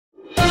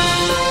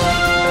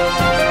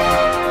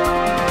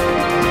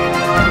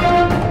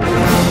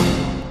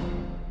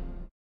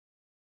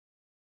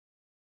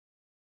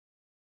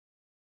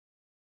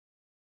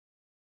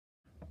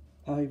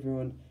Hi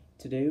everyone,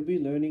 today we'll be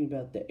learning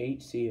about the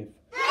HCF,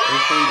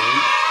 also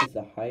known as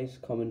the highest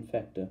common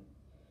factor.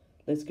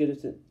 Let's get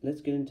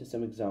into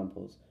some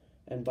examples,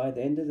 and by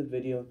the end of the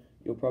video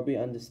you'll probably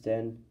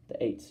understand the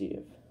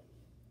HCF.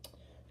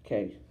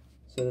 Okay,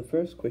 so the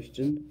first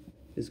question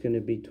is going to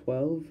be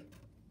 12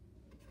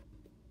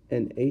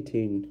 and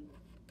 18.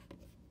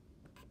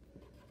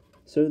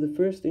 So the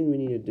first thing we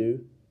need to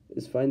do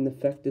is find the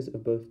factors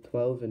of both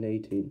 12 and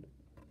 18.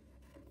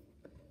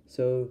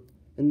 So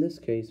in this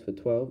case, for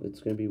 12,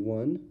 it's going to be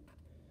 1,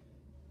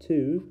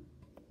 2,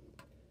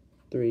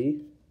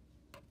 3,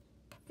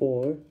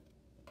 4,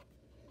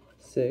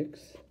 6,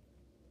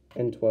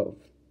 and 12.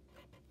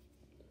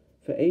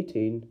 For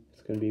 18,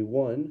 it's going to be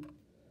 1,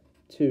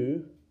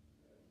 2,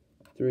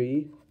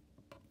 3,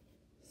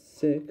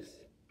 6,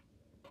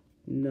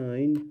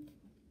 9,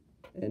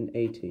 and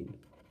 18.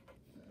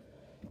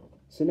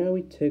 So now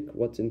we tick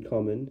what's in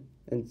common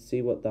and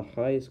see what the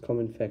highest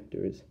common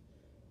factor is.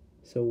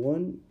 So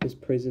 1 is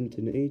present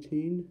in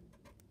 18,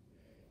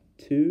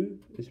 2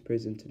 is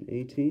present in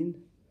 18,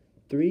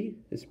 3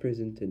 is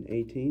present in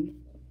 18,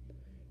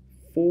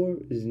 4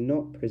 is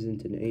not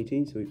present in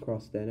 18, so we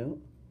cross that out,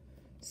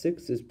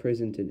 6 is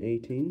present in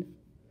 18,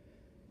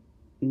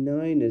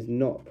 9 is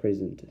not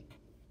present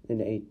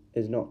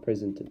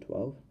in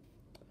 12,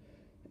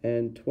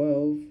 and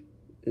 12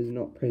 is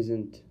not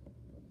present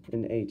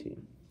in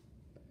 18,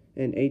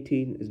 and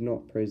 18 is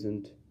not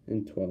present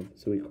in 12,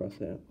 so we cross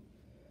that out.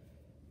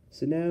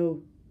 So now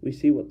we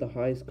see what the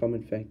highest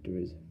common factor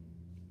is.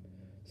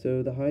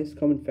 So the highest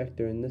common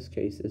factor in this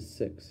case is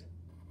 6.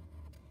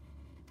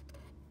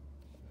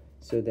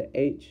 So the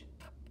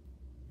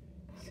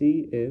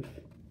HCF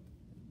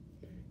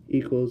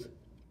equals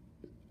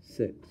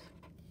 6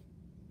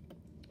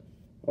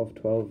 of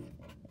 12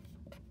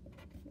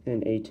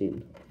 and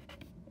 18.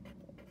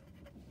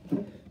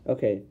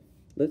 Okay,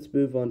 let's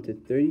move on to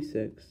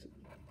 36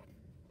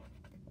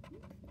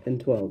 and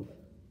 12.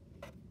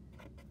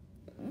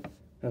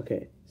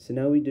 Okay, so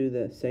now we do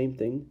the same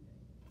thing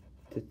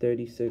to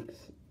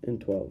 36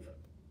 and 12.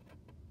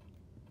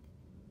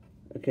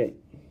 Okay,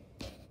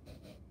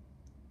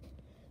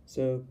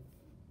 so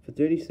for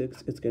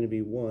 36, it's going to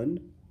be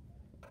 1,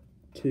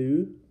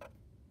 2,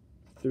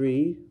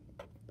 3,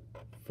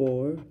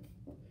 4,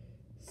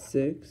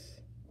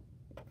 6,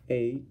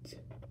 8,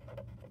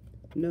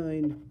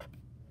 9,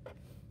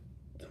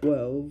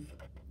 12,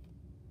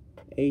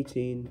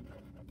 18,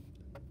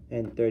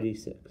 and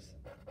 36.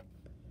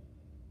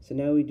 So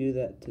now we do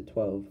that to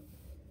 12.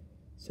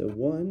 So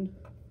 1,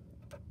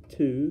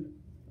 2,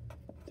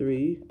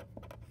 3,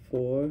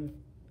 4,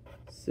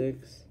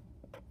 6,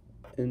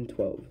 and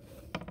 12.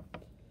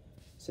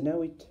 So now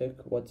we tick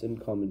what's in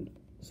common.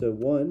 So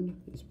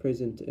 1 is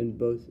present in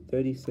both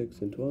 36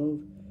 and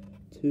 12,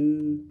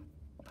 2,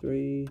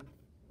 3,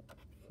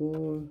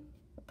 4,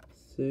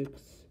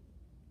 6,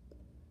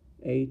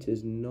 8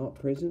 is not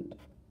present,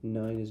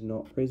 9 is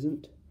not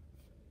present,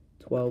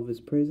 12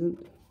 is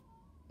present,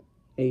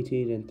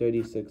 18 and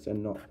 36 are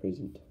not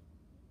present.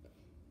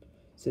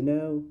 So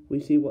now we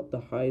see what the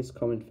highest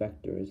common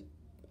factor is.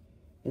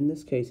 In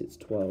this case it's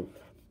 12.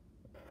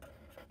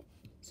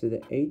 So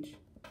the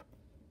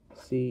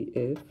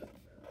HCF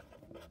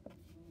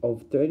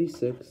of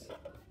 36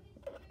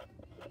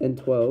 and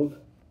 12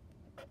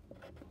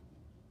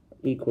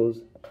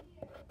 equals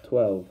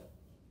 12.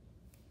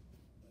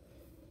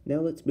 Now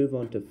let's move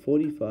on to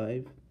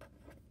 45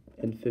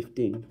 and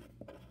 15.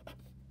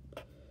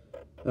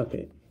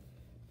 Okay,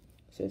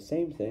 so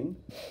same thing.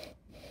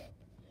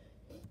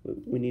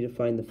 We need to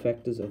find the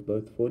factors of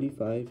both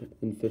 45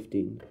 and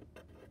 15.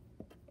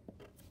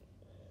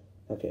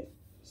 Okay,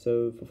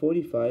 so for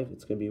 45,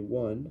 it's going to be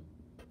 1.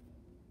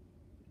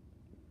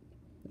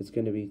 It's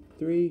going to be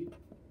 3,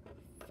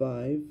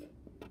 5,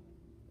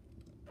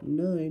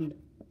 9,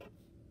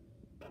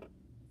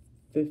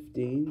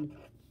 15,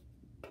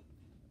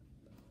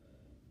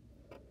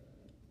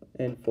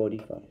 and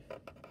 45.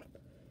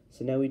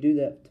 So now we do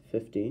that to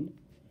 15.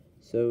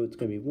 So it's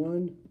going to be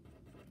 1,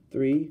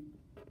 3,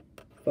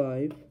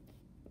 5,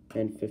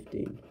 and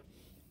 15.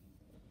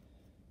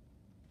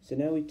 So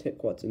now we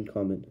tick what's in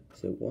common.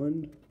 So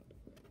 1,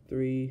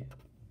 3,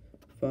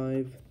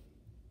 5,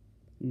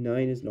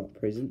 9 is not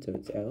present, so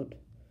it's out.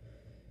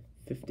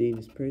 15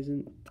 is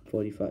present,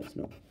 45 is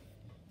not.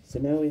 So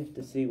now we have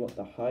to see what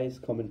the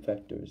highest common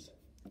factor is.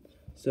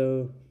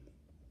 So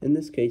in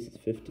this case it's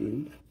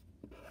 15.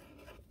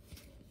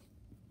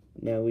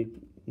 Now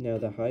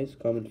the highest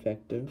common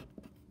factor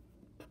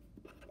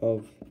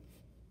of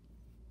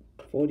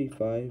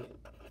 45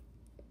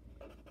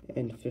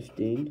 and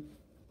 15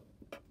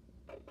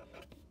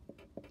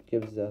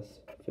 gives us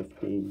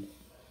 15.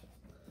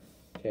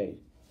 Okay,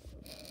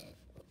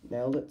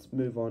 now let's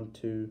move on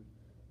to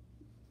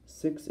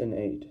 6 and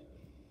 8.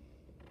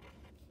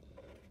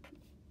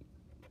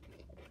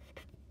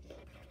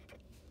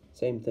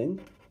 Same thing.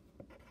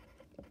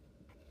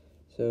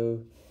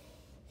 So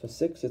for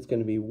 6 it's going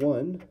to be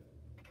 1,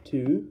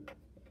 2,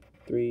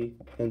 3,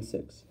 and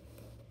 6.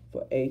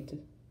 For 8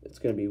 it's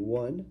going to be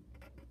 1,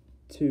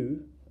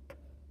 2,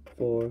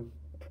 4,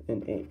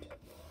 and 8.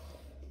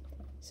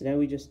 So now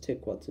we just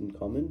tick what's in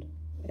common,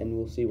 and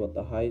we'll see what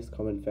the highest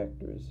common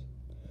factor is.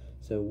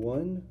 So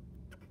 1,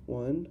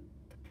 1,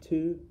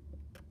 2,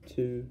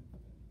 2,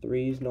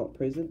 3 is not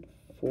present,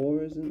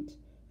 4 isn't,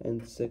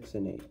 and 6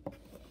 and 8.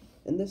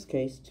 In this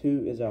case,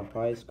 2 is our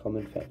highest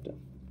common factor,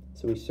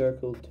 so we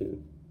circle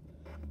 2.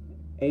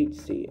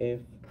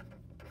 HCF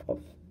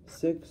of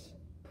 6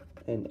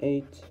 and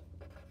 8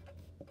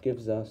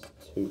 gives us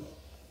 2.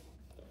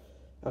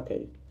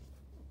 Okay,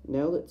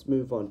 now let's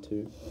move on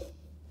to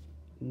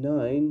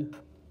 9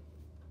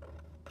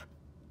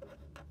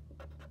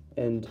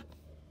 and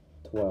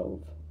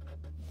 12.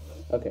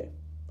 Okay,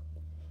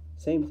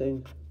 same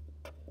thing.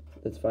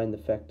 Let's find the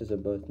factors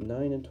of both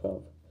 9 and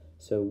 12.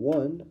 So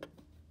 1,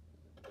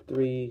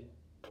 3,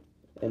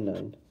 and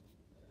 9.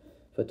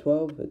 For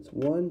 12, it's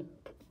 1,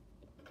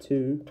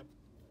 2,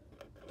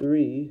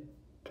 3,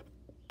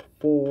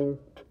 4,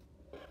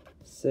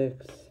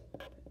 6,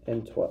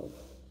 and 12.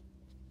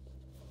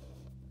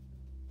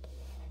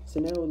 So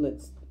now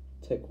let's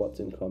tick what's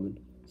in common.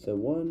 So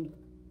 1,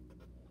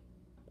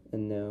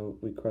 and now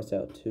we cross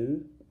out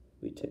 2,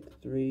 we tick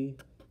 3,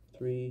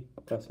 3,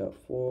 cross out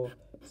 4,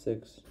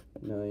 6,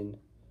 9,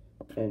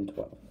 and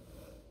 12.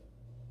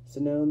 So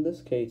now in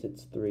this case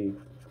it's 3.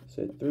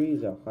 So 3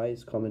 is our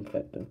highest common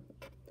factor.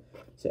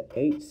 So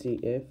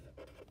HCF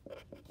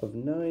of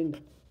 9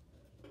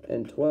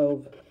 and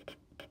 12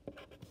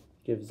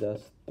 gives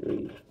us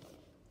 3.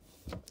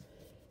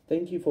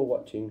 Thank you for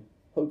watching.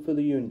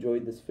 Hopefully you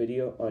enjoyed this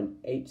video on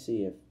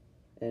HCF,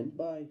 and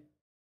bye.